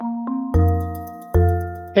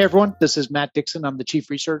Hey everyone, this is Matt Dixon. I'm the Chief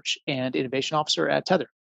Research and Innovation Officer at Tether.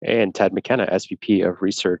 And Ted McKenna, SVP of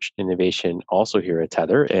Research Innovation, also here at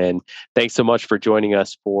Tether. And thanks so much for joining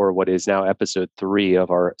us for what is now episode 3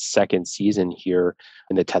 of our second season here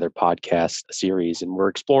in the Tether podcast series. And we're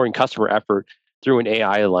exploring customer effort through an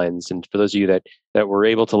AI lens. And for those of you that were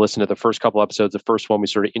able to listen to the first couple episodes, the first one we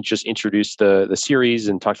sort of just introduced the series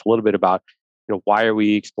and talked a little bit about why are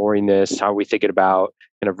we exploring this? How are we thinking about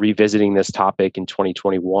kind of revisiting this topic in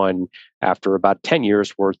 2021 after about 10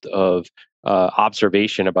 years worth of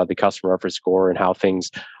observation about the customer effort score and how things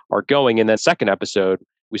are going. In that second episode,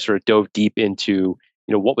 we sort of dove deep into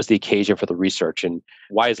what was the occasion for the research and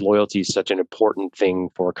why is loyalty such an important thing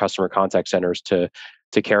for customer contact centers to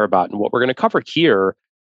care about. And what we're going to cover here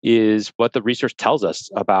is what the research tells us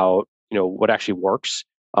about what actually works,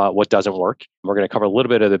 what doesn't work. We're going to cover a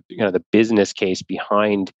little bit of the business case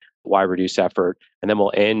behind why reduce effort, and then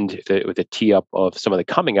we'll end with a tee up of some of the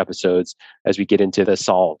coming episodes as we get into the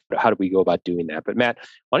solve. How do we go about doing that? But Matt,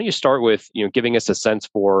 why don't you start with giving us a sense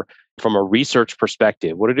from a research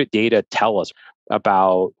perspective, what did the data tell us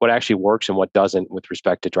about what actually works and what doesn't with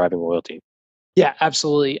respect to driving loyalty? Yeah,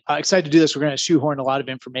 absolutely. Excited to do this. We're going to shoehorn a lot of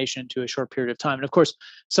information into a short period of time. And of course,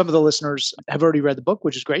 some of the listeners have already read the book,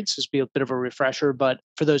 which is great. So this will be a bit of a refresher. But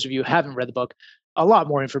for those of you who haven't read the book, a lot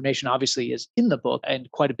more information obviously is in the book and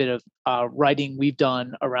quite a bit of writing we've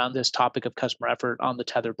done around this topic of customer effort on the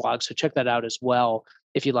Tether blog. So check that out as well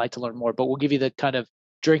if you'd like to learn more. But we'll give you the kind of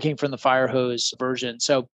drinking from the fire hose version.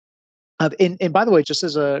 So, and by the way, just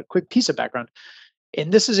as a quick piece of background,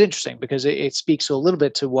 and this is interesting because it speaks a little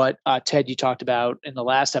bit to what Ted you talked about in the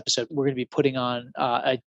last episode. We're going to be putting on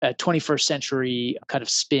a 21st century kind of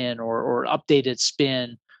spin or updated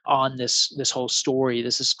spin on this whole story.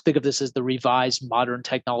 Think of this as the revised modern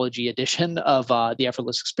technology edition of the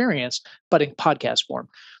Effortless Experience, but in podcast form.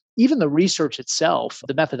 Even the research itself,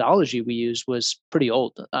 the methodology we used was pretty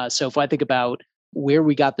old. So if I think about where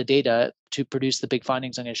we got the data to produce the big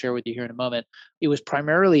findings I'm going to share with you here in a moment, it was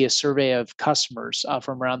primarily a survey of customers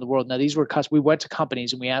from around the world. Now, these were we went to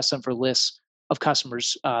companies and we asked them for lists of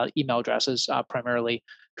customers, email addresses primarily,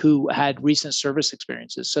 who had recent service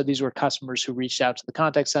experiences. So these were customers who reached out to the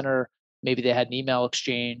contact center. Maybe they had an email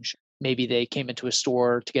exchange. Maybe they came into a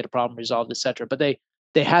store to get a problem resolved, et cetera. But they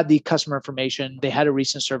had the customer information. They had a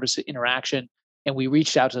recent service interaction. And we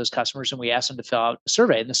reached out to those customers and we asked them to fill out a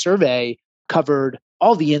survey. And the survey covered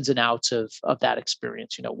all the ins and outs of that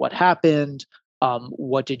experience. What happened?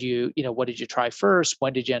 What did you try first?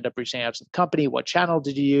 When did you end up reaching out to the company? What channel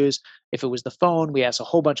did you use? If it was the phone, we asked a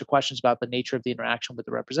whole bunch of questions about the nature of the interaction with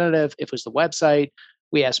the representative. If it was the website,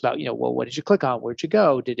 we asked about, well, what did you click on? Where'd you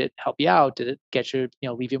go? Did it help you out? Did it get you,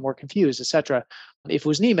 leave you more confused, et cetera? If it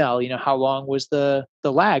was an email, how long was the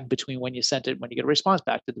lag between when you sent it, when you get a response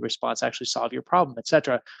back? Did the response actually solve your problem, et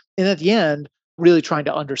cetera? And at the end, really trying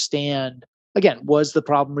to understand, again, was the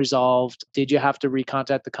problem resolved? Did you have to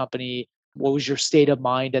recontact the company? What was your state of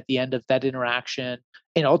mind at the end of that interaction?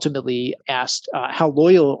 And ultimately asked, how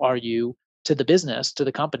loyal are you to the business, to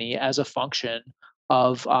the company as a function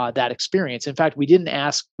of that experience? In fact, we didn't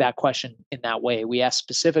ask that question in that way. We asked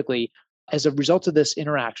specifically, as a result of this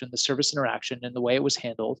interaction, the service interaction and the way it was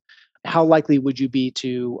handled, how likely would you be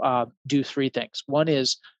to do 3 things? One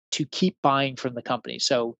is to keep buying from the company.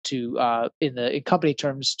 So in company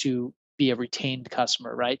terms, to be a retained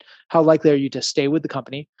customer, right? How likely are you to stay with the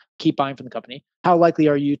company, keep buying from the company? How likely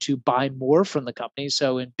are you to buy more from the company?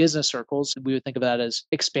 So in business circles, we would think of that as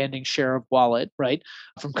expanding share of wallet, right?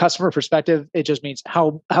 From customer perspective, it just means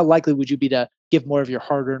how likely would you be to give more of your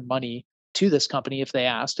hard-earned money to this company if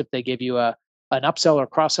they gave you an upsell or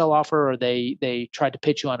cross-sell offer, or they tried to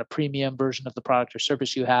pitch you on a premium version of the product or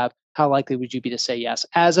service you have? How likely would you be to say yes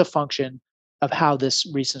as a function of how this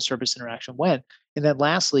recent service interaction went? And then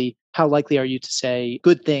lastly, how likely are you to say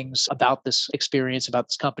good things about this experience, about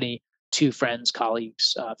this company to friends,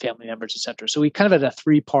 colleagues, family members, et cetera? So we kind of had a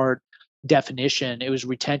 3-part definition. It was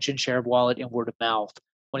retention, share of wallet, and word of mouth.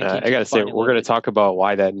 When it came I got to say, we're going to talk about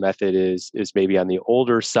why that method is maybe on the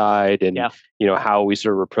older side and, how we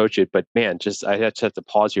sort of approach it. But man, I have to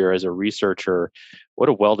pause here as a researcher. What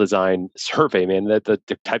a well-designed survey, man. That the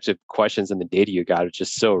types of questions and the data you got are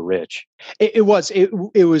just so rich. It was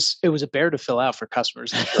a bear to fill out for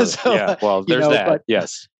customers. Sure. So, yeah, well, there's that. But,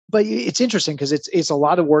 yes. But it's interesting because it's a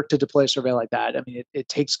lot of work to deploy a survey like that. I mean, it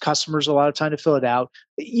takes customers a lot of time to fill it out.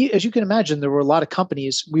 As you can imagine, there were a lot of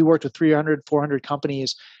companies. We worked with 300, 400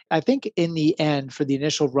 companies. I think in the end, for the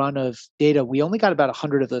initial run of data, we only got about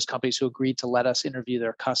 100 of those companies who agreed to let us interview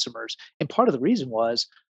their customers. And part of the reason was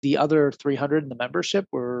the other 300 in the membership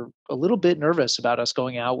were a little bit nervous about us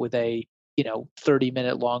going out with a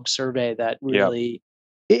 30-minute long survey that really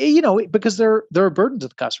because they're a burden to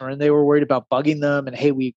the customer, and they were worried about bugging them. And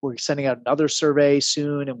hey, we're sending out another survey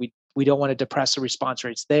soon, and we don't want to depress the response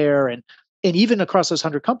rates there. And even across those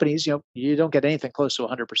 100 companies, you don't get anything close to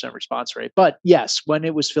 100% response rate. But yes, when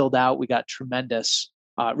it was filled out, we got tremendous,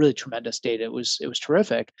 really tremendous data. It was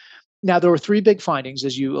terrific. Now there were three big findings,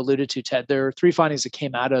 as you alluded to, Ted. There are three findings that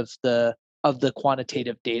came out of the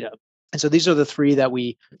quantitative data. And so these are the three that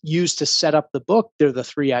we use to set up the book. They're the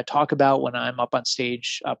three I talk about when I'm up on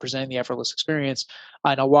stage presenting the effortless experience,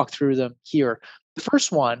 and I'll walk through them here. The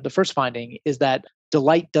first finding is that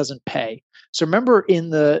delight doesn't pay. So remember in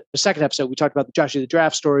the second episode, we talked about the Joshua the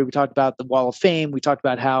Giraffe story. We talked about the Wall of Fame. We talked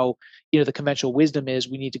about how, the conventional wisdom is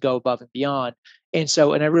we need to go above and beyond. And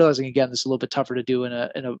so, and I'm realizing again, this is a little bit tougher to do in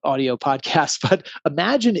an audio podcast, but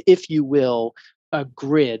imagine, if you will, a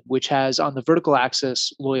grid which has on the vertical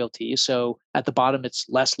axis loyalty. So at the bottom, it's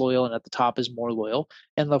less loyal, and at the top is more loyal.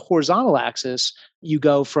 And the horizontal axis, you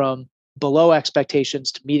go from below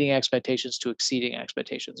expectations to meeting expectations to exceeding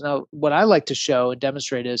expectations. Now, what I like to show and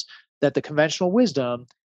demonstrate is that the conventional wisdom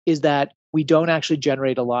is that we don't actually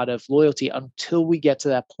generate a lot of loyalty until we get to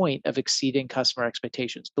that point of exceeding customer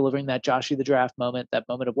expectations, delivering that Joshua the Giraffe moment, that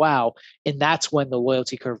moment of wow. And that's when the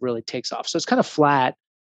loyalty curve really takes off. So it's kind of flat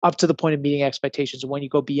up to the point of meeting expectations. And when you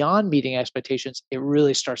go beyond meeting expectations, it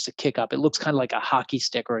really starts to kick up. It looks kind of like a hockey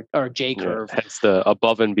stick or a J curve. Yeah, hence the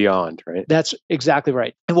above and beyond, right? That's exactly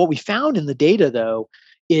right. And what we found in the data, though,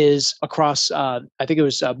 is across, I think it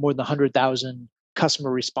was more than 100,000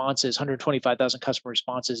 customer responses, 125,000 customer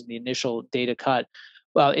responses in the initial data cut.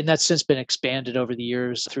 Well, and that's since been expanded over the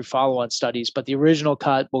years through follow-on studies. But the original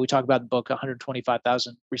cut, what we talk about in the book,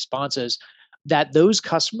 125,000 responses, that those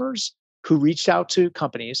customers who reached out to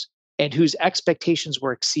companies and whose expectations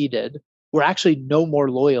were exceeded were actually no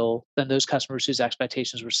more loyal than those customers whose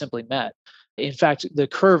expectations were simply met. In fact, the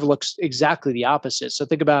curve looks exactly the opposite. So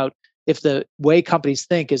think about if the way companies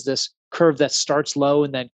think is this curve that starts low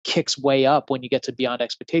and then kicks way up when you get to beyond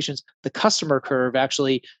expectations, the customer curve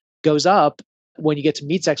actually goes up when you get to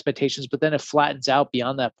meets expectations, but then it flattens out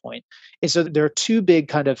beyond that point. And so there are two big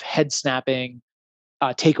kind of head snapping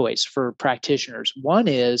takeaways for practitioners. One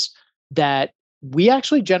is that we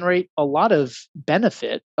actually generate a lot of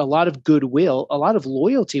benefit, a lot of goodwill, a lot of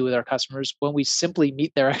loyalty with our customers when we simply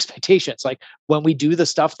meet their expectations. Like when we do the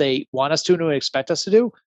stuff they want us to and expect us to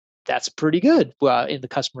do, that's pretty good in the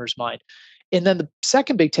customer's mind. And then the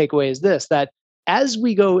second big takeaway is this, that as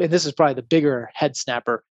we go, and this is probably the bigger head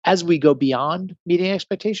snapper, as we go beyond meeting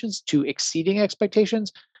expectations to exceeding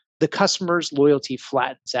expectations, the customer's loyalty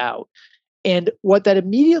flattens out. And what that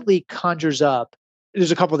immediately conjures up,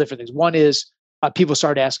 there's a couple of different things. One is people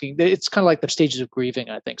start asking, it's kind of like the stages of grieving,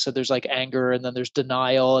 I think. So there's like anger, and then there's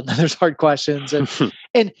denial, and then there's hard questions.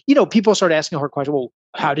 And people start asking a hard question. Well,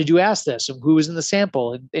 how did you ask this? And who was in the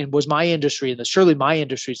sample? And was my industry in this? Surely my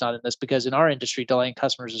industry is not in this, because in our industry, delighting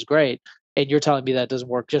customers is great. And you're telling me that doesn't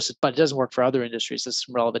work but it doesn't work for other industries. This is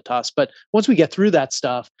relevant to us. But once we get through that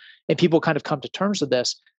stuff and people kind of come to terms with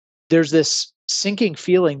this, there's this sinking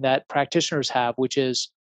feeling that practitioners have, which is,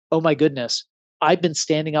 oh my goodness, I've been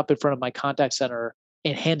standing up in front of my contact center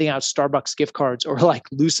and handing out Starbucks gift cards or like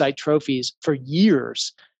Lucite trophies for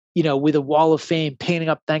years, with a wall of fame, painting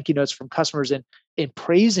up thank you notes from customers and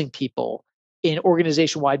praising people in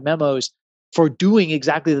organization-wide memos for doing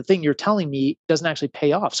exactly the thing you're telling me doesn't actually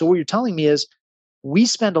pay off. So what you're telling me is we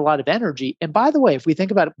spend a lot of energy. And by the way, if we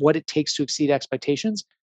think about what it takes to exceed expectations,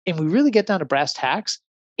 and we really get down to brass tacks,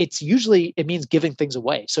 it means giving things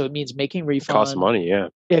away. So it means making refunds. It costs money, yeah.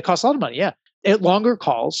 It costs a lot of money, yeah. Longer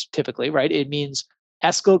calls, typically, right? It means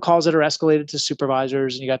calls that are escalated to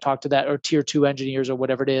supervisors, and you got to talk to that or tier 2 engineers or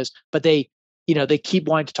whatever it is. But they keep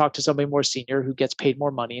wanting to talk to somebody more senior who gets paid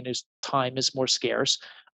more money and whose time is more scarce.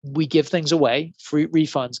 We give things away, free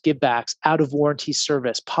refunds, give backs, out of warranty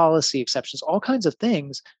service, policy exceptions, all kinds of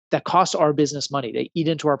things that cost our business money. They eat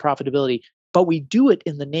into our profitability, but we do it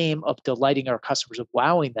in the name of delighting our customers, of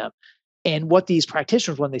wowing them. And what these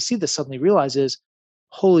practitioners, when they see this, suddenly realize is,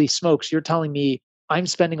 holy smokes, you're telling me I'm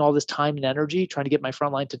spending all this time and energy trying to get my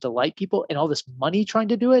frontline to delight people and all this money trying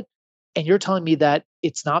to do it. And you're telling me that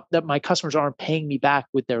it's not that my customers aren't paying me back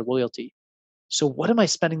with their loyalty. So what am I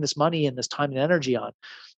spending this money and this time and energy on?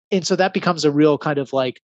 And so that becomes a real kind of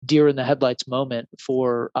like deer in the headlights moment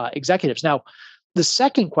for executives. Now, the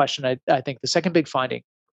second question, I think the second big finding.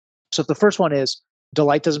 So if the first one is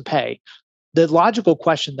delight doesn't pay, the logical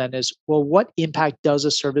question then is, well, what impact does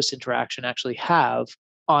a service interaction actually have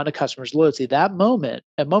on a customer's loyalty? That moment,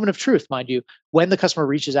 a moment of truth, mind you, when the customer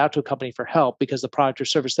reaches out to a company for help because the product or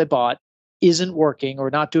service they bought isn't working or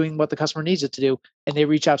not doing what the customer needs it to do, and they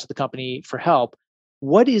reach out to the company for help,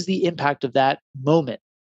 what is the impact of that moment?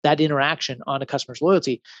 that interaction on a customer's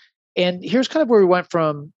loyalty. And here's kind of where we went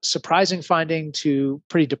from surprising finding to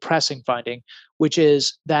pretty depressing finding, which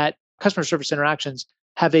is that customer service interactions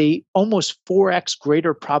have a almost 4x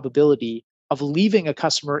greater probability of leaving a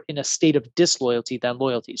customer in a state of disloyalty than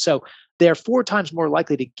loyalty. So they're 4 times more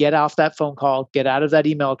likely to get off that phone call, get out of that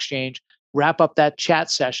email exchange, wrap up that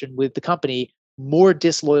chat session with the company more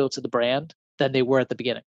disloyal to the brand than they were at the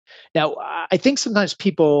beginning. Now, I think sometimes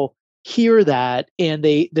people hear that and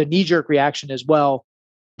the knee-jerk reaction is, well,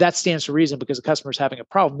 that stands to reason because the customer is having a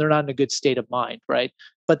problem. They're not in a good state of mind, right?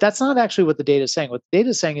 But that's not actually what the data is saying. What the data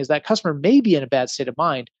is saying is that customer may be in a bad state of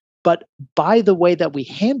mind, but by the way that we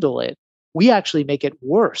handle it, we actually make it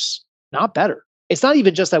worse, not better. It's not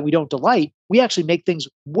even just that we don't delight. We actually make things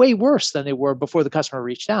way worse than they were before the customer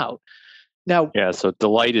reached out. Now, Yeah, so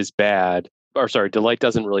delight is bad. Or sorry, delight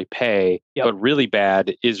doesn't really pay, yep. but really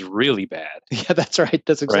bad is really bad. Yeah, that's right.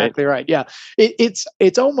 That's exactly right. Yeah.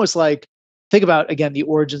 It's almost like, think about again the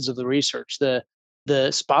origins of the research.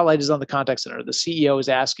 The spotlight is on the contact center. The CEO is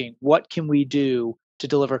asking, what can we do to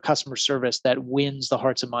deliver customer service that wins the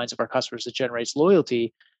hearts and minds of our customers, that generates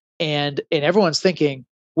loyalty? And everyone's thinking,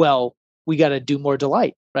 well, we got to do more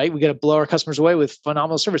delight, right? We got to blow our customers away with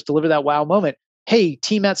phenomenal service, deliver that wow moment. Hey,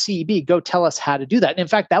 team at CEB, go tell us how to do that. And in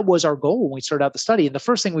fact, that was our goal when we started out the study. And the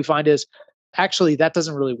first thing we find is actually that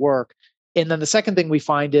doesn't really work. And then the second thing we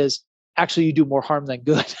find is actually you do more harm than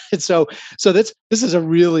good. And so this is a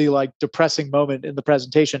really like depressing moment in the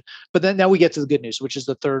presentation. But then now we get to the good news, which is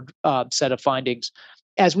the third set of findings.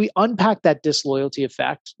 As we unpack that disloyalty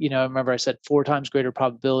effect, remember I said 4 times greater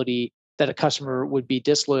probability that a customer would be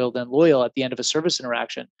disloyal than loyal at the end of a service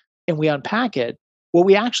interaction. And we unpack it. What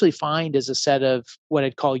we actually find is a set of what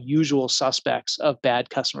I'd call usual suspects of bad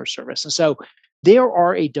customer service. And so there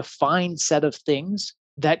are a defined set of things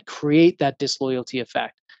that create that disloyalty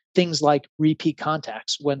effect. Things like repeat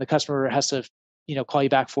contacts, when the customer has to, call you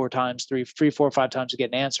back 4 times, 3, 4, 5 times to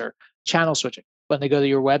get an answer. Channel switching, when they go to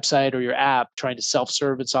your website or your app trying to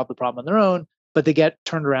self-serve and solve the problem on their own, but they get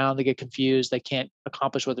turned around, they get confused, they can't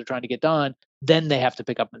accomplish what they're trying to get done. Then they have to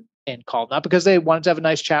pick up and call, not because they wanted to have a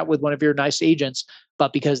nice chat with one of your nice agents,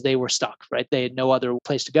 but because they were stuck, right? They had no other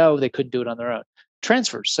place to go. They couldn't do it on their own.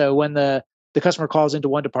 Transfers. So when the customer calls into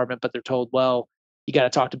one department, but they're told, well, you got to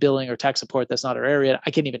talk to billing or tech support. That's not our area.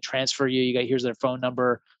 I can't even transfer you. Here's their phone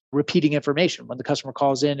number. Repeating information. When the customer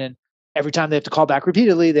calls in and every time they have to call back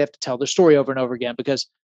repeatedly, they have to tell their story over and over again because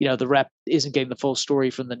the rep isn't getting the full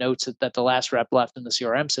story from the notes that the last rep left in the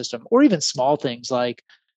CRM system. Or even small things like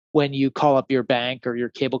when you call up your bank or your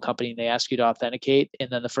cable company and they ask you to authenticate, and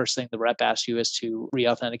then the first thing the rep asks you is to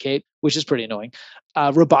re-authenticate, which is pretty annoying.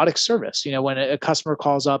 Robotic service. When a customer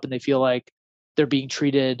calls up and they feel like they're being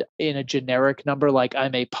treated in a generic number, like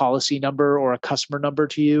I'm a policy number or a customer number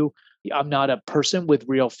to you. I'm not a person with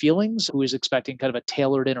real feelings who is expecting kind of a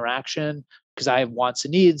tailored interaction because I have wants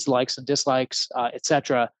and needs, likes and dislikes, et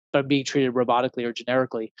cetera, but I'm being treated robotically or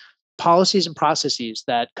generically. Policies and processes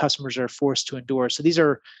that customers are forced to endure. So these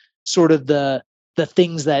are sort of the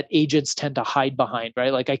things that agents tend to hide behind,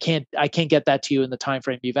 right? Like I can't get that to you in the time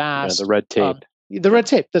frame you've asked. The red tape. The red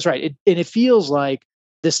tape. That's right. And it feels like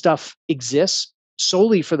this stuff exists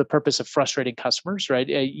solely for the purpose of frustrating customers, right?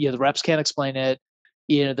 The reps can't explain it.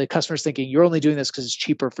 The customer's thinking you're only doing this because it's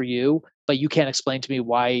cheaper for you, but you can't explain to me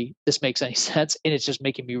why this makes any sense. And it's just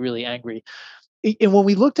making me really angry. And when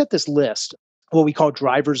we looked at this list, what we call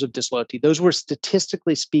drivers of disloyalty, those were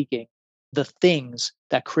statistically speaking, the things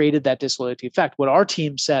that created that disloyalty effect. What our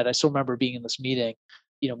team said, I still remember being in this meeting,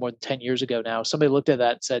 more than 10 years ago now, somebody looked at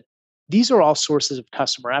that and said, these are all sources of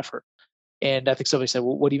customer effort. And I think somebody said,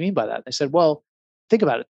 well, what do you mean by that? And they said, well, think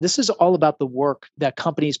about it. This is all about the work that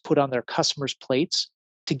companies put on their customers' plates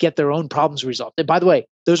to get their own problems resolved. And by the way,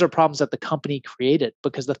 those are problems that the company created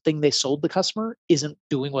because the thing they sold the customer isn't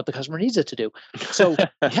doing what the customer needs it to do. So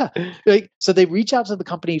so they reach out to the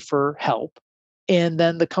company for help, and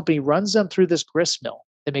then the company runs them through this grist mill.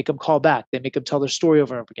 They make them call back. They make them tell their story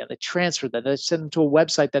over and over again. They transfer them. They send them to a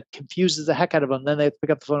website that confuses the heck out of them. Then they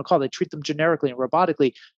pick up the phone and call. They treat them generically and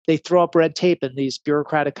robotically. They throw up red tape and these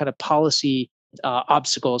bureaucratic kind of policy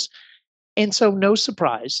obstacles. And so no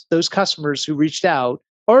surprise, those customers who reached out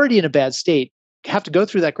already in a bad state have to go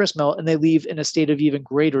through that grist mill, and they leave in a state of even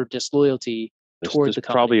greater disloyalty towards the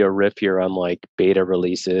company. Probably a riff here on like beta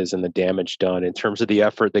releases and the damage done in terms of the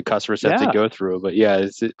effort that customers have to go through. But yeah,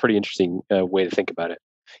 it's a pretty interesting way to think about it.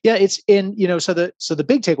 Yeah, it's in, so the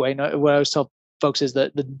big takeaway, what I always tell folks is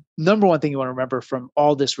that the number one thing you want to remember from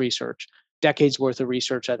all this research decades worth of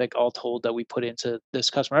research, I think, all told, that we put into this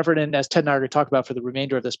customer effort. And as Ted and I are going to talk about for the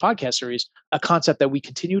remainder of this podcast series, a concept that we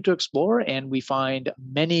continue to explore and we find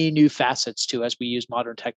many new facets to as we use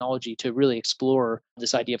modern technology to really explore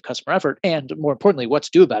this idea of customer effort and, more importantly, what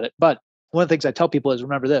to do about it. But one of the things I tell people is,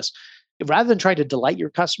 remember this: rather than trying to delight your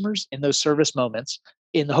customers in those service moments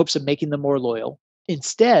in the hopes of making them more loyal,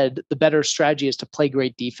 instead, the better strategy is to play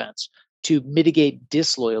great defense, to mitigate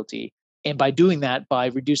disloyalty. And by doing that, by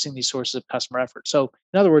reducing these sources of customer effort. So,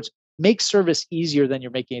 in other words, make service easier than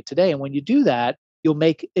you're making it today. And when you do that, you'll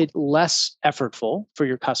make it less effortful for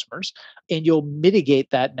your customers and you'll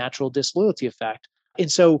mitigate that natural disloyalty effect.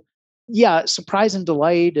 And so, yeah, surprise and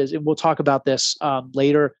delight, and we'll talk about this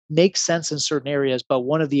later, makes sense in certain areas. But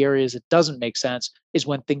one of the areas it doesn't make sense is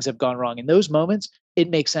when things have gone wrong. In those moments,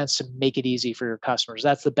 it makes sense to make it easy for your customers.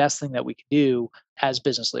 That's the best thing that we can do as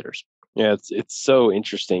business leaders. Yeah, it's so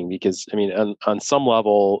interesting because I mean, on some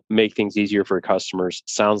level, make things easier for customers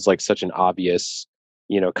sounds like such an obvious,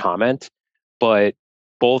 comment, but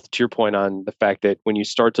both to your point on the fact that when you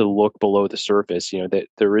start to look below the surface, that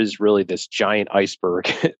there is really this giant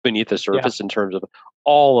iceberg beneath the Yeah, surface in terms of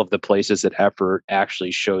all of the places that effort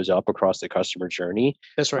actually shows up across the customer journey,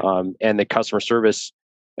 that's right. and the customer service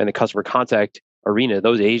and the customer contact arena.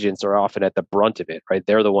 Those agents are often at the brunt of it, right?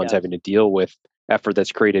 They're the ones Yeah. having to deal with effort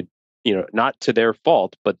that's created not to their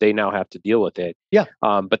fault, but they now have to deal with it. Yeah.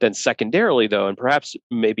 But then secondarily, though, and perhaps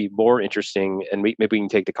maybe more interesting, and maybe we can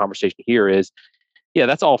take the conversation here is, yeah,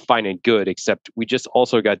 that's all fine and good, except we just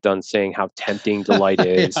also got done saying how tempting delight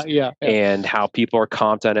is Yeah. and how people are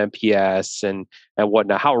comped on NPS and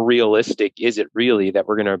whatnot. How realistic is it really that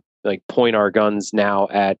we're going to like point our guns now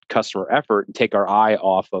at customer effort and take our eye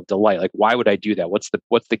off of delight? Like, why would I do that? What's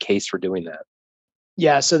the case for doing that?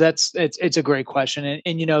 Yeah, so it's a great question,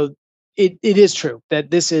 and it is true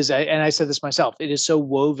that this is, and I said this myself, it is so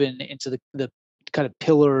woven into the kind of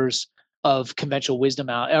pillars of conventional wisdom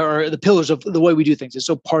out, or the pillars of the way we do things. It's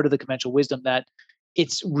so part of the conventional wisdom that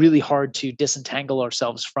it's really hard to disentangle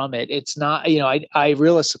ourselves from it. It's not, I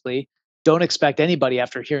realistically don't expect anybody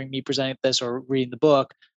after hearing me present this or reading the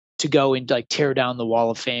book to go and like tear down the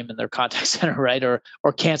wall of fame in their contact center, right? Or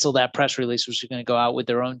cancel that press release, which is going to go out with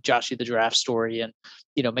their own Joshy the Giraffe story and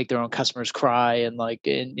make their own customers cry and like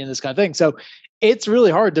in this kind of thing. So it's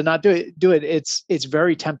really hard to not do it. It's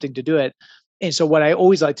very tempting to do it. And so what I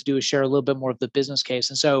always like to do is share a little bit more of the business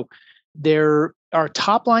case. And so there are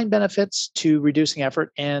top line benefits to reducing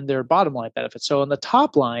effort and there are bottom line benefits. So on the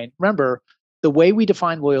top line, remember, the way we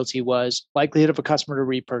defined loyalty was likelihood of a customer to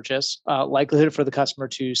repurchase, likelihood for the customer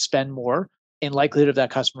to spend more, and likelihood of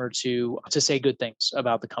that customer to say good things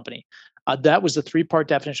about the company. That was the three-part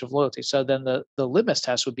definition of loyalty. So then the litmus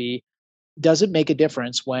test would be, does it make a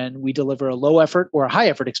difference when we deliver a low effort or a high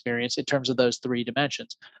effort experience in terms of those three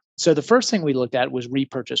dimensions? So the first thing we looked at was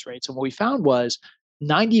repurchase rates. And what we found was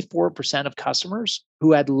 94% of customers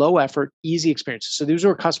who had low effort, easy experiences. So these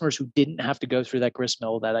were customers who didn't have to go through that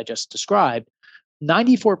gristmill that I just described.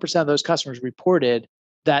 94% of those customers reported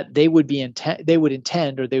that they would intend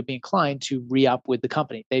or they would be inclined to re-up with the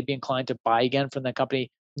company. They'd be inclined to buy again from that company.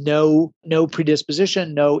 No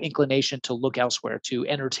predisposition, no inclination to look elsewhere, to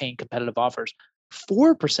entertain competitive offers.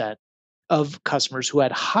 4% of customers who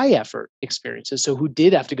had high effort experiences, so who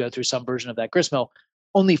did have to go through some version of that gristmill,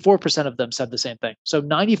 only 4% of them said the same thing. So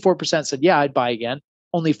 94% said, yeah, I'd buy again.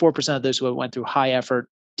 Only 4% of those who went through high effort,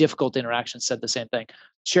 difficult interactions said the same thing.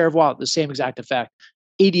 Share of wallet, the same exact effect.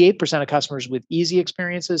 88% of customers with easy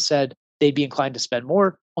experiences said they'd be inclined to spend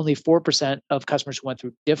more. Only 4% of customers who went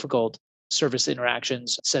through difficult service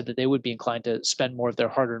interactions said that they would be inclined to spend more of their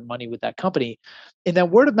hard-earned money with that company. And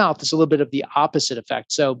then word of mouth is a little bit of the opposite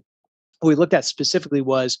effect. So what we looked at specifically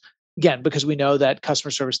was, again, because we know that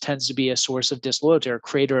customer service tends to be a source of disloyalty or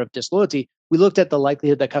creator of disloyalty, we looked at the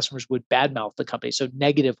likelihood that customers would badmouth the company, so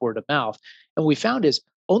negative word of mouth. And what we found is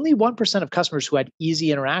only 1% of customers who had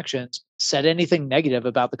easy interactions said anything negative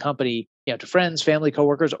about the company, to friends, family,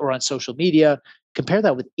 coworkers, or on social media. Compare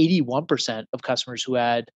that with 81% of customers who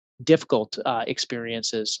had difficult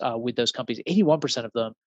experiences with those companies. 81% of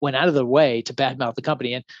them went out of their way to badmouth the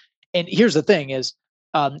company. And here's the thing is,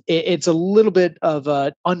 it's a little bit of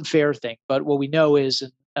an unfair thing, but what we know is,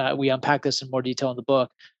 we unpack this in more detail in the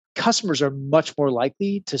book, customers are much more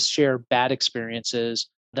likely to share bad experiences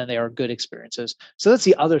than they are good experiences. So that's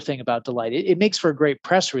the other thing about delight. It makes for a great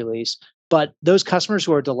press release, but those customers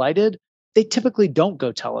who are delighted, they typically don't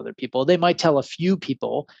go tell other people. They might tell a few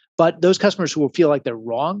people, but those customers who will feel like they're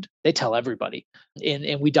wronged, they tell everybody.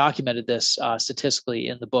 And we documented this statistically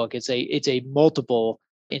in the book. It's a multiple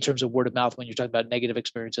in terms of word of mouth when you're talking about negative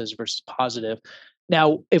experiences versus positive.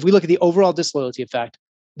 Now, if we look at the overall disloyalty effect,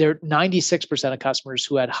 there 96% of customers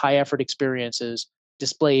who had high effort experiences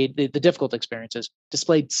displayed the difficult experiences,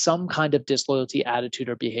 displayed some kind of disloyalty attitude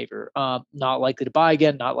or behavior. Not likely to buy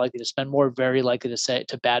again, not likely to spend more, very likely to say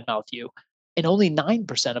to badmouth you. And only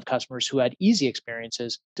 9% of customers who had easy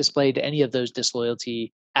experiences displayed any of those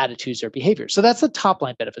disloyalty attitudes or behaviors. So that's the top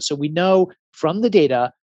line benefit. So we know from the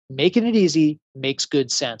data, making it easy makes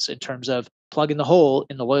good sense in terms of plugging the hole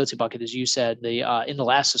in the loyalty bucket, as you said in the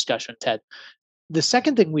last discussion, Ted. The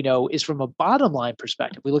second thing we know is from a bottom line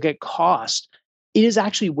perspective, we look at cost. It is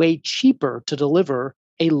actually way cheaper to deliver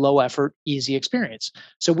a low effort, easy experience.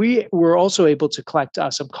 So we were also able to collect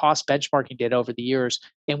some cost benchmarking data over the years,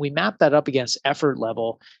 and we mapped that up against effort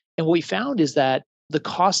level. And what we found is that the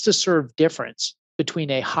cost to serve difference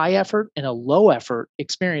between a high effort and a low effort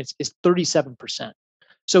experience is 37%.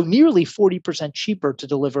 So nearly 40% cheaper to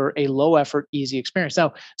deliver a low effort, easy experience.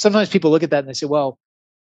 Now, sometimes people look at that and they say, well,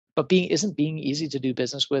 but isn't being easy to do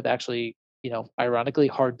business with actually, ironically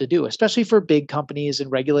hard to do, especially for big companies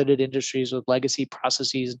and regulated industries with legacy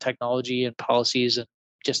processes and technology and policies and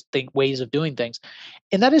just ways of doing things.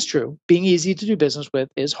 And that is true. Being easy to do business with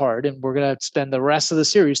is hard. And we're going to spend the rest of the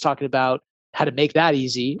series talking about how to make that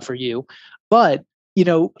easy for you. But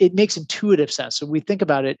it makes intuitive sense. So we think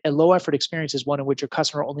about it, a low effort experience is one in which your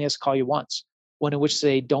customer only has to call you once, one in which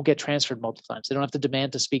they don't get transferred multiple times. They don't have to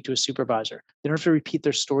demand to speak to a supervisor. They don't have to repeat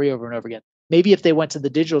their story over and over again. Maybe if they went to the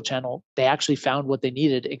digital channel, they actually found what they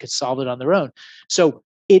needed and could solve it on their own. So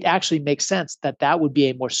it actually makes sense that would be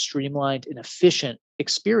a more streamlined and efficient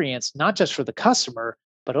experience, not just for the customer,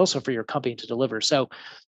 but also for your company to deliver. So,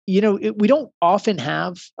 we don't often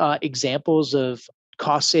have examples of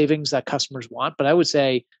cost savings that customers want, but I would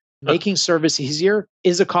say making service easier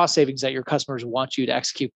is a cost savings that your customers want you to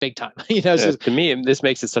execute big time. So, to me, this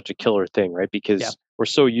makes it such a killer thing, right? Because we're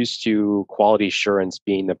so used to quality assurance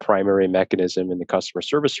being the primary mechanism in the customer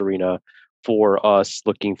service arena for us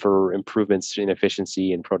looking for improvements in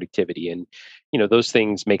efficiency and productivity. And, those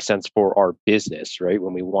things make sense for our business, right?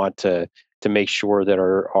 When we want to make sure that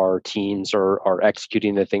our teams are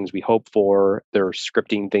executing the things we hope for, they're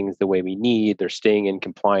scripting things the way we need, they're staying in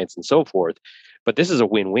compliance and so forth. But this is a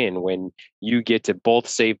win-win when you get to both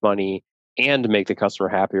save money and make the customer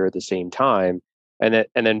happier at the same time. And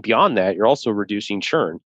then beyond that, you're also reducing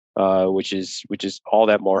churn, which is all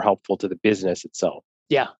that more helpful to the business itself.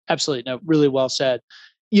 Yeah, absolutely. No, really well said.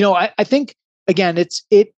 I think again,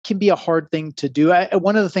 it can be a hard thing to do.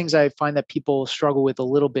 One of the things I find that people struggle with a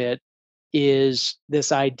little bit is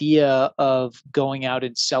this idea of going out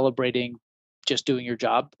and celebrating just doing your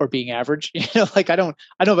job or being average. Like I don't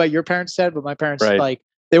know about your parents, Ted, but my parents like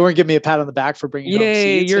they weren't giving me a pat on the back for bringing home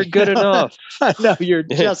seeds. You're good enough. No,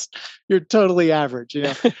 you're totally average,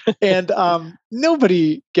 and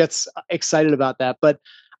nobody gets excited about that. But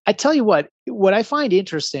I tell you what I find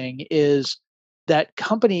interesting is that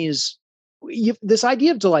companies, this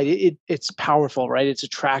idea of delight, it's powerful, right? It's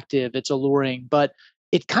attractive, it's alluring, but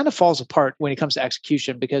it kind of falls apart when it comes to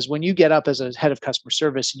execution, because when you get up as a head of customer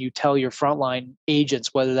service and you tell your frontline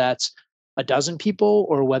agents, whether that's a dozen people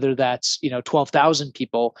or whether that's 12,000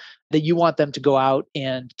 people, that you want them to go out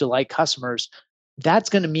and delight customers, that's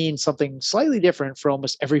going to mean something slightly different for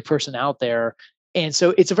almost every person out there. And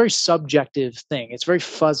so it's a very subjective thing. It's very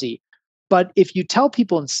fuzzy. But if you tell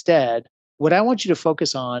people instead, what I want you to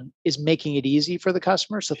focus on is making it easy for the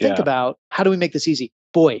customer. So think about, how do we make this easy?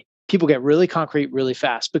 Boy, people get really concrete really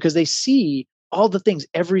fast because they see all the things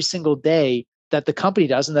every single day that the company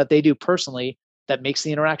does and that they do personally that makes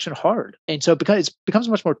the interaction hard. And so it becomes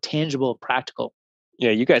much more tangible and practical.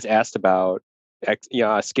 Yeah, you guys asked about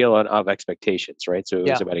a scale of expectations, right? So it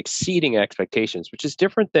was about exceeding expectations, which is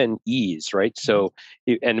different than ease, right? So,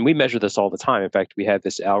 and we measure this all the time. In fact, we have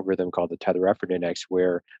this algorithm called the Tether Effort Index,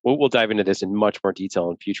 where we'll dive into this in much more detail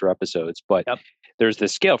in future episodes. But there's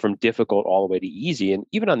this scale from difficult all the way to easy. And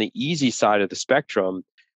even on the easy side of the spectrum,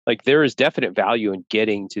 like there is definite value in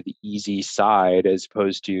getting to the easy side as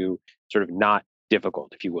opposed to sort of not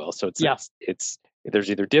difficult, if you will. So it's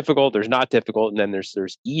there's either difficult, there's not difficult, and then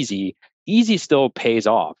there's easy. Easy still pays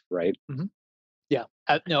off, right? Mm-hmm. Yeah,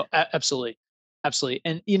 no, absolutely.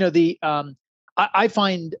 And I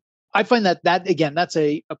find that again, that's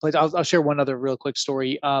a place. I'll share one other real quick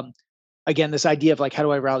story. Again, this idea of like, how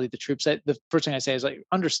do I rally the troops? The first thing I say is like,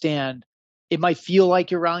 understand it might feel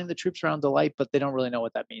like you're rallying the troops around delight, but they don't really know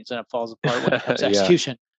what that means, and it falls apart when it comes to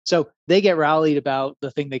execution. So they get rallied about the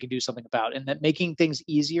thing they can do something about, and that making things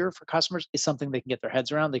easier for customers is something they can get their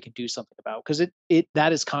heads around. They can do something about, because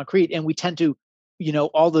that is concrete. And we tend to,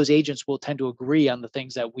 all those agents will tend to agree on the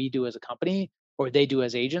things that we do as a company or they do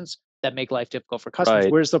as agents. that make life difficult for customers.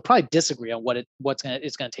 Right. Whereas they'll probably disagree on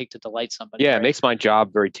it's gonna take to delight somebody. Yeah, it Right? makes my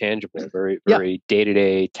job very tangible, very, Yeah. very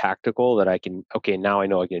day-to-day tactical that I can, okay, now I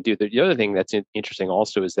know I can do. The other thing that's interesting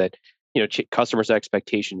also is that, customers'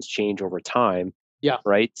 expectations change over time, Yeah.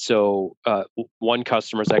 right? So one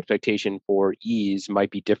customer's expectation for ease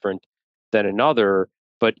might be different than another,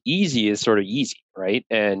 but easy is sort of easy, right?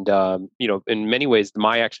 And in many ways,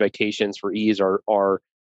 my expectations for ease are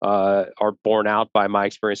borne out by my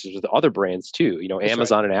experiences with other brands too. That's right.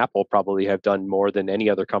 Amazon and Apple probably have done more than any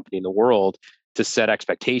other company in the world to set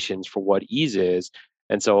expectations for what ease is.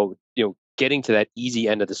 And so, getting to that easy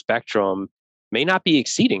end of the spectrum may not be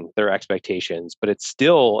exceeding their expectations, but it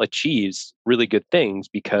still achieves really good things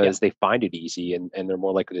Yeah. because they find it easy and they're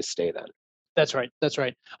more likely to stay then. That's right. That's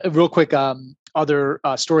right. Real quick, other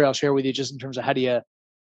story I'll share with you, just in terms of how do you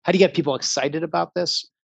get people excited about this?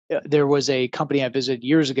 There was a company I visited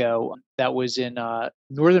years ago that was in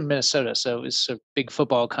northern Minnesota, so it's a big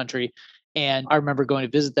football country. And I remember going to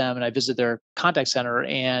visit them, and I visited their contact center,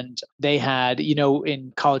 and they had,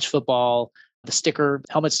 in college football, the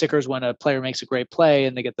helmet stickers when a player makes a great play,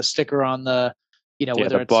 and they get the sticker on the, Yeah, whether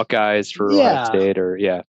the it's Buckeyes for Ohio yeah, State or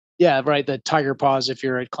yeah. yeah, right. The tiger paws if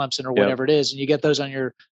you're at Clemson or Yep. whatever it is, and you get those on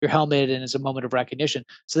your helmet, and it's a moment of recognition.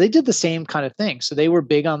 So they did the same kind of thing. So they were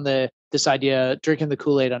big on this idea, drinking the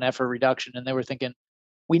Kool-Aid on effort reduction, and they were thinking,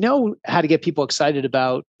 we know how to get people excited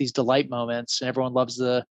about these delight moments, and everyone loves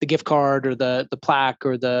the gift card or the plaque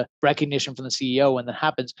or the recognition from the CEO when that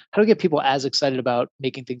happens. How do we get people as excited about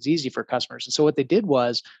making things easy for customers? And so what they did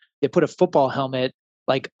was they put a football helmet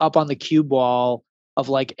like up on the cube wall of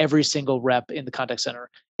like every single rep in the contact center.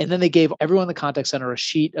 And then they gave everyone in the contact center a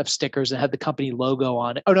sheet of stickers that had the company logo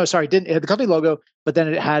on it. Oh no, sorry, it didn't. It had the company logo, but then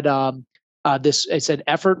it had it said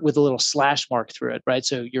effort with a little slash mark through it, right?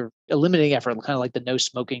 So you're eliminating effort, kind of like the no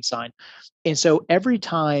smoking sign. And so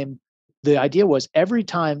the idea was every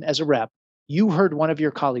time as a rep, you heard one of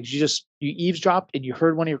your colleagues, you eavesdropped and you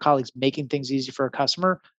heard one of your colleagues making things easy for a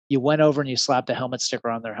customer, you went over and you slapped a helmet sticker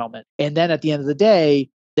on their helmet. And then at the end of the day,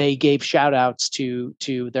 they gave shout outs to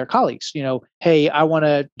their colleagues. Hey, I want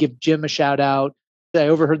to give Jim a shout out. I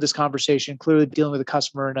overheard this conversation, clearly dealing with a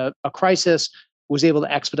customer in a crisis, was able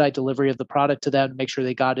to expedite delivery of the product to them to make sure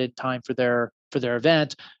they got it in time for their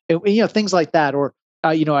event. Things like that. Or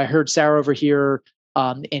I heard Sarah over here,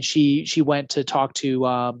 and she went to talk to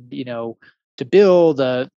Bill,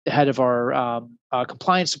 the head of our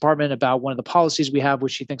compliance department, about one of the policies we have,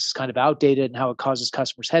 which she thinks is kind of outdated and how it causes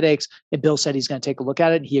customers headaches. And Bill said he's going to take a look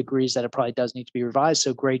at it, and he agrees that it probably does need to be revised.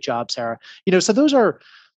 So great job, Sarah. So those are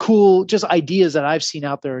cool, just ideas that I've seen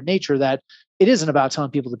out there in nature, that it isn't about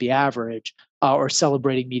telling people to be average or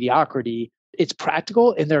celebrating mediocrity. It's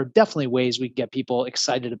practical, and there are definitely ways we can get people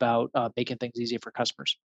excited about making things easier for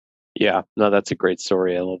customers. Yeah, no, that's a great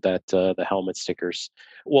story. I love that, the helmet stickers.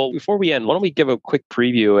 Well, before we end, why don't we give a quick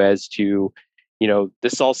preview as to,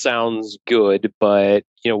 this all sounds good, but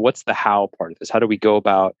what's the how part of this? How do we go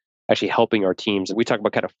about actually helping our teams? We talk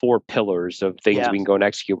about kind of 4 pillars of things Yeah. we can go and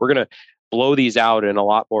execute. We're going to blow these out in a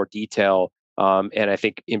lot more detail, and I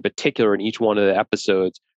think in particular in each one of the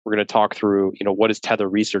episodes, we're going to talk through, what does Tether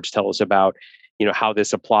research tell us about, how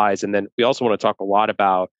this applies, and then we also want to talk a lot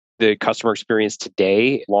about the customer experience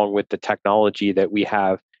today, along with the technology that we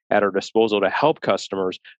have at our disposal to help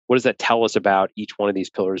customers. What does that tell us about each one of these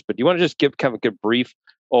pillars? But do you want to just give kind of a good brief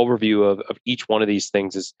overview of each one of these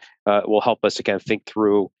things will help us to kind of think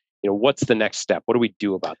through, what's the next step? What do we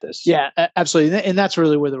do about this? Yeah, absolutely. And that's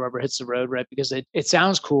really where the rubber hits the road, right? Because it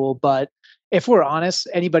sounds cool, but if we're honest,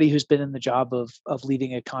 anybody who's been in the job of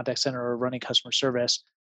leading a contact center or running customer service,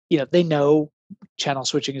 they know channel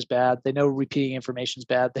switching is bad. They know repeating information is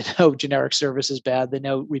bad. They know generic service is bad. They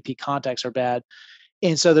know repeat contacts are bad.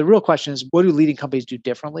 And so the real question is, what do leading companies do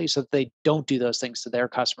differently so that they don't do those things to their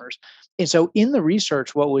customers? And so in the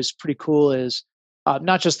research, what was pretty cool is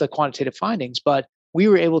not just the quantitative findings, but we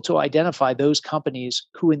were able to identify those companies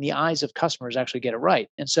who, in the eyes of customers, actually get it right.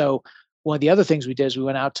 And so one of the other things we did is we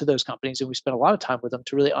went out to those companies and we spent a lot of time with them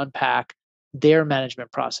to really unpack their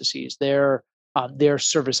management processes, their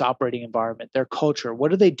service operating environment, their culture.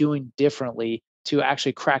 What are they doing differently to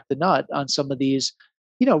actually crack the nut on some of these,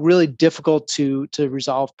 really difficult to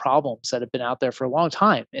resolve problems that have been out there for a long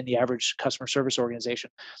time in the average customer service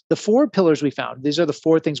organization? The 4 pillars we found, these are the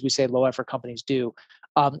 4 things we say low effort companies do.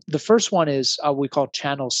 The first one is we call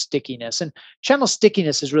channel stickiness. And channel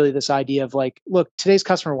stickiness is really this idea of like, look, today's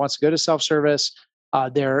customer wants to go to self-service. I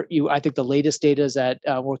think the latest data is that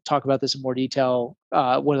we'll talk about this in more detail.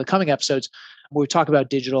 One of the coming episodes, where we talk about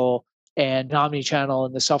digital and omni-channel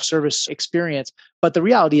and the self-service experience. But the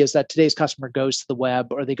reality is that today's customer goes to the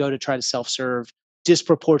web, or they go to try to self-serve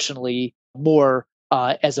disproportionately more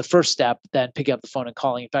as a first step than picking up the phone and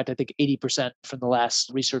calling. In fact, I think 80% from the last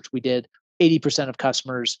research we did, 80% of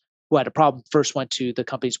customers who had a problem first went to the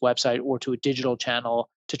company's website or to a digital channel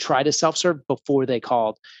to try to self-serve before they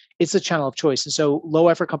called. It's a channel of choice. And so low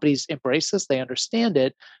effort companies embrace this, they understand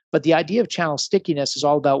it. But the idea of channel stickiness is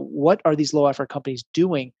all about what are these low effort companies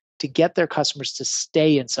doing to get their customers to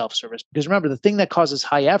stay in self-service. Because remember, the thing that causes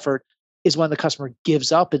high effort is when the customer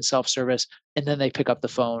gives up in self-service and then they pick up the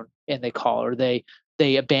phone and they call, or they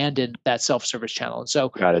abandon that self-service channel. And so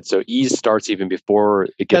got it. So ease starts even before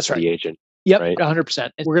it gets to right. the agent. Yep, right? 100%.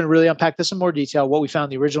 And we're going to really unpack this in more detail, what we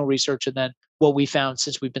found in the original research, and then what we found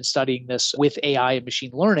since we've been studying this with AI and machine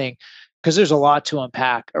learning, because there's a lot to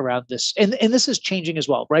unpack around this. And this is changing as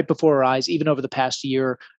well, right before our eyes. Even over the past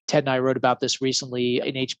year, Ted and I wrote about this recently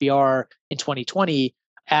in HBR in 2020,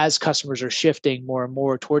 as customers are shifting more and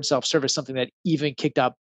more towards self-service, something that even kicked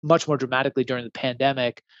up much more dramatically during the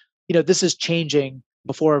pandemic. This is changing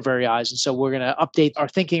before our very eyes. And so we're going to update our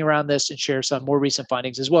thinking around this and share some more recent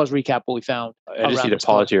findings, as well as recap what we found. I just need to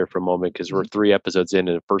pause here for a moment because we're 3 episodes in,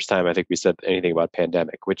 and the first time I think we said anything about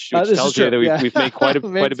pandemic, which tells you that we've made quite a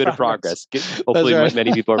bit of progress. Hopefully, right.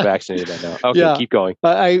 Many people are vaccinated by now. Okay, keep going.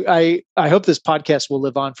 I hope this podcast will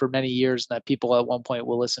live on for many years, and that people at one point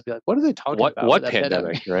will listen and be like, "What are they talking about? What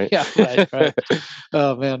pandemic?" Right? Yeah, right.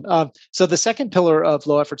 Oh man. So the second pillar of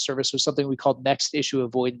low effort service was something we called next issue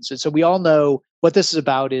avoidance, and so we all know what this is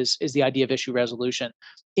about is the idea of issue resolution.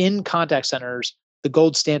 In contact centers, the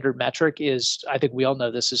gold standard metric is, I think we all know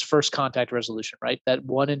this, is first contact resolution, right? That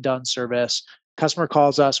one and done service. Customer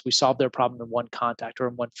calls us, we solve their problem in one contact or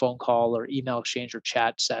in one phone call or email exchange or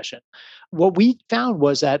chat session. What we found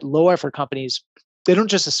was that low effort companies, they don't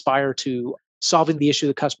just aspire to solving the issue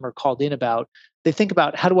the customer called in about. They think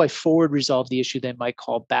about, how do I forward resolve the issue they might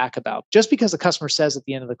call back about? Just because the customer says at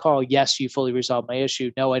the end of the call, yes, you fully resolved my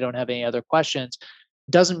issue, no, I don't have any other questions,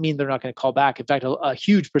 doesn't mean they're not going to call back. In fact, a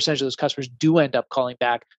huge percentage of those customers do end up calling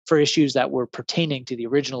back for issues that were pertaining to the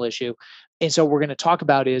original issue. And so what we're going to talk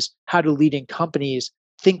about is how do leading companies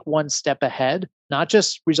think one step ahead, not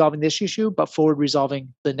just resolving this issue, but forward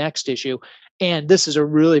resolving the next issue. And this is a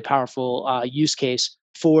really powerful use case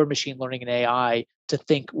for machine learning and AI to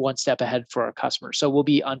think one step ahead for our customers. So we'll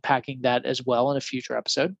be unpacking that as well in a future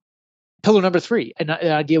episode. Pillar number 3, an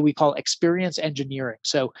idea we call experience engineering.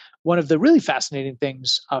 So one of the really fascinating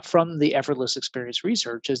things from the effortless experience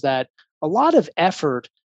research is that a lot of effort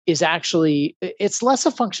is actually, it's less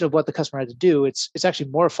a function of what the customer had to do. It's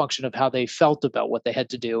actually more a function of how they felt about what they had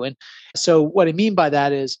to do. And so what I mean by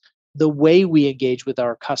that is the way we engage with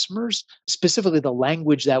our customers, specifically the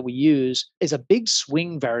language that we use, is a big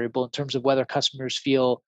swing variable in terms of whether customers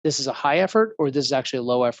feel this is a high effort or this is actually a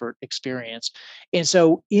low effort experience. And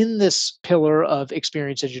so in this pillar of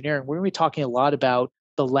experience engineering, we're going to be talking a lot about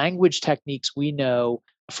the language techniques we know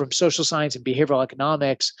from social science and behavioral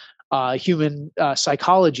economics, human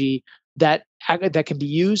psychology, that can be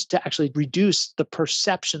used to actually reduce the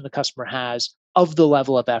perception the customer has of the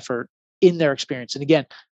level of effort in their experience. And again,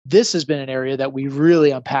 this has been an area that we really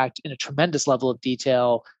unpacked in a tremendous level of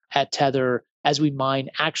detail at Tether as we mine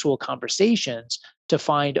actual conversations to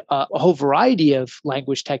find a whole variety of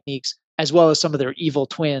language techniques, as well as some of their evil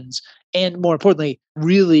twins. And more importantly,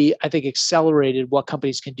 really, I think, accelerated what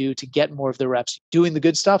companies can do to get more of their reps doing the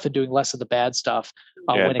good stuff and doing less of the bad stuff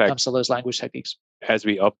when it comes to those language techniques. As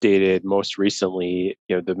we updated most recently,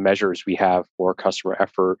 the measures we have for customer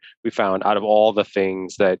effort, we found out of all the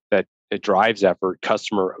things that it drives effort,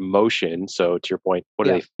 customer emotion. So to your point, what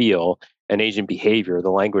do they feel? And agent behavior,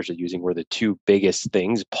 the language they're using were the 2 biggest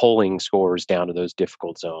things, pulling scores down to those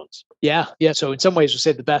difficult zones. Yeah. So in some ways, we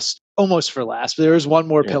say the best almost for last. But there is one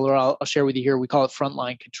more pillar I'll share with you here. We call it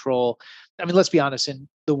frontline control. I mean, let's be honest. In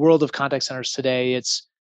the world of contact centers today,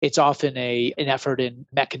 it's often an effort in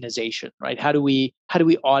mechanization, right? How do we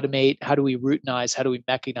automate? How do we routinize? How do we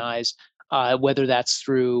mechanize? Whether that's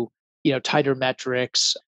through tighter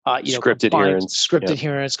metrics, script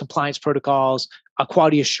adherence, compliance protocols,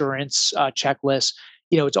 quality assurance checklists.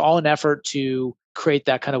 It's all an effort to create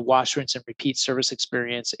that kind of wash, rinse, and repeat service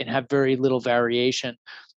experience and have very little variation.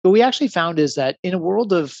 What we actually found is that in a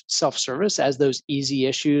world of self-service, as those easy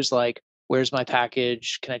issues like where's my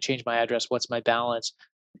package, can I change my address, what's my balance,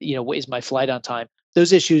 is my flight on time,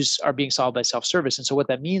 those issues are being solved by self-service. And so what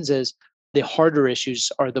that means is the harder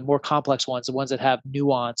issues are the more complex ones, the ones that have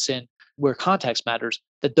nuance and where context matters,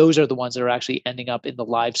 that those are the ones that are actually ending up in the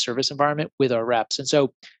live service environment with our reps. And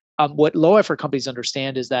so what low effort companies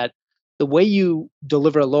understand is that the way you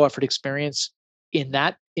deliver a low effort experience in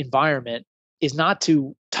that environment is not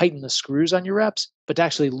to tighten the screws on your reps, but to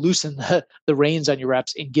actually loosen the reins on your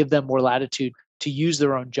reps and give them more latitude to use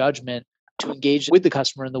their own judgment to engage with the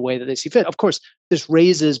customer in the way that they see fit. Of course, this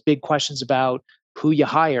raises big questions about who you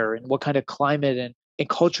hire and what kind of climate and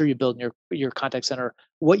culture you build in your contact center,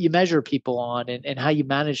 what you measure people on, and how you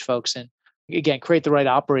manage folks, and again, create the right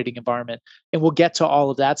operating environment. And we'll get to all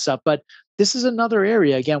of that stuff. But this is another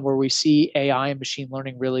area, again, where we see AI and machine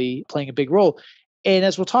learning really playing a big role. And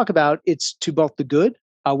as we'll talk about, it's to both the good,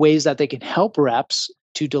 ways that they can help reps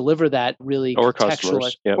to deliver that really or contextual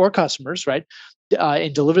customers, yep. or customers, right?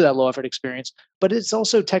 And deliver that low effort experience. But it's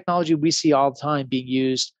also technology we see all the time being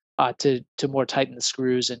used to more tighten the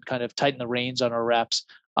screws and kind of tighten the reins on our reps.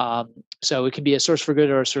 So it can be a source for good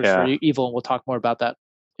or a source for evil, and we'll talk more about that.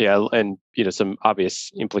 Yeah, and some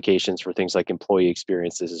obvious implications for things like employee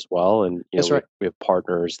experiences as well. And That's right. we have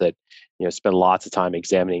partners that spend lots of time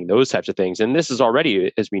examining those types of things. And this is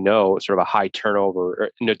already, as we know, sort of a high turnover, or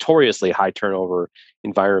notoriously high turnover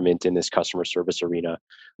environment in this customer service arena.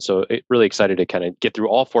 So really excited to kind of get through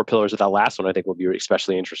all four pillars of that last one. I think will be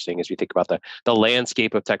especially interesting as we think about the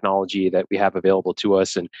landscape of technology that we have available to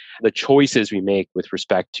us and the choices we make with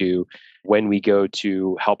respect to when we go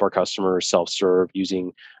to help our customers self-serve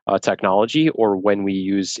using technology, or when we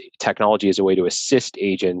use technology as a way to assist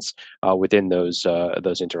agents within those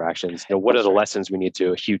interactions. What are the lessons we need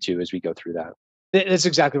to hew to as we go through that? That's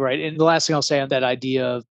exactly right. And the last thing I'll say on that idea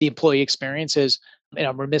of the employee experience is, and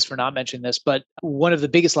I'm remiss for not mentioning this, but one of the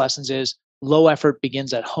biggest lessons is low effort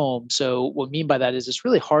begins at home. So what I mean by that is it's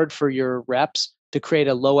really hard for your reps to create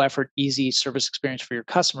a low effort, easy service experience for your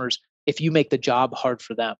customers if you make the job hard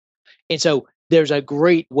for them. And so there's a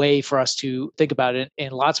great way for us to think about it,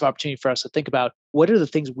 and lots of opportunity for us to think about what are the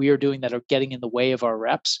things we are doing that are getting in the way of our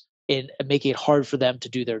reps and making it hard for them to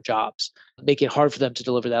do their jobs, make it hard for them to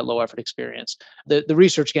deliver that low effort experience. The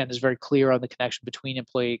research, again, is very clear on the connection between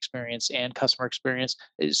employee experience and customer experience.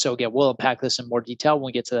 So again, we'll unpack this in more detail when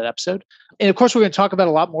we get to that episode. And of course, we're going to talk about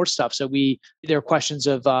a lot more stuff. So there are questions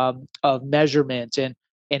of measurement and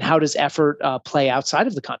how does effort play outside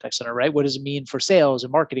of the contact center, right? What does it mean for sales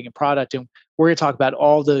and marketing and product? And we're going to talk about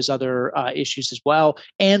all those other issues as well,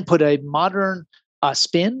 and put a modern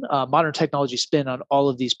modern technology spin on all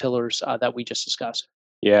of these pillars that we just discussed.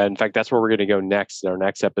 Yeah, in fact, that's where we're going to go next in our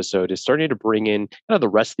next episode, is starting to bring in kind of the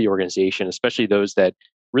rest of the organization, especially those that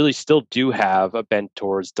really still do have a bent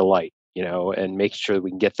towards delight, and make sure that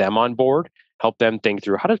we can get them on board, help them think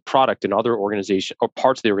through how does product and other organization or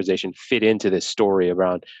parts of the organization fit into this story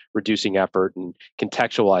around reducing effort and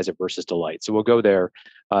contextualize it versus delight. So we'll go there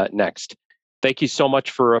next. Thank you so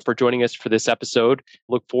much for joining us for this episode.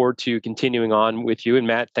 Look forward to continuing on with you. And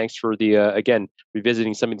Matt, thanks for again,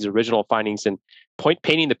 revisiting some of these original findings and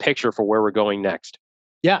painting the picture for where we're going next.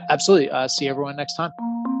 Yeah, absolutely. See everyone next time.